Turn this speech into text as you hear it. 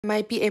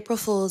Might be April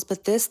Fool's,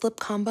 but this lip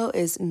combo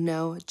is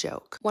no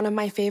joke. One of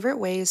my favorite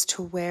ways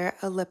to wear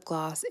a lip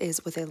gloss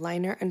is with a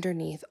liner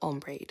underneath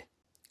ombre.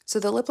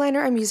 So the lip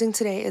liner I'm using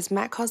today is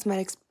MAC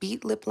Cosmetics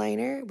Beat Lip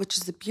Liner, which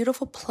is a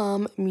beautiful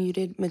plum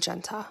muted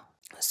magenta.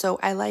 So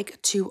I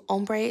like to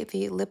ombre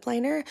the lip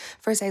liner.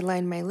 First I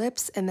line my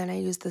lips and then I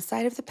use the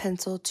side of the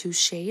pencil to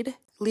shade,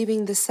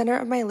 leaving the center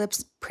of my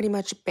lips pretty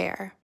much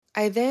bare.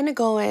 I then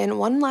go in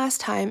one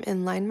last time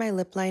and line my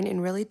lip line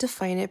and really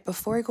define it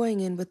before going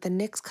in with the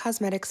NYX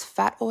Cosmetics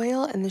Fat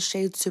Oil in the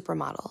shade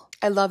Supermodel.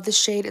 I love this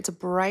shade. It's a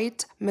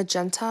bright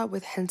magenta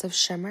with hints of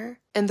shimmer.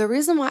 And the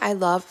reason why I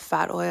love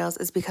fat oils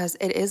is because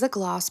it is a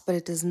gloss, but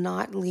it does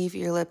not leave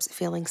your lips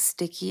feeling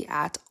sticky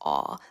at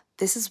all.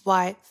 This is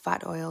why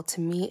fat oil to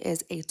me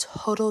is a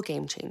total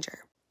game changer.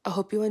 I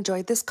hope you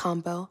enjoyed this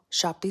combo.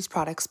 Shop these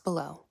products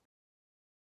below.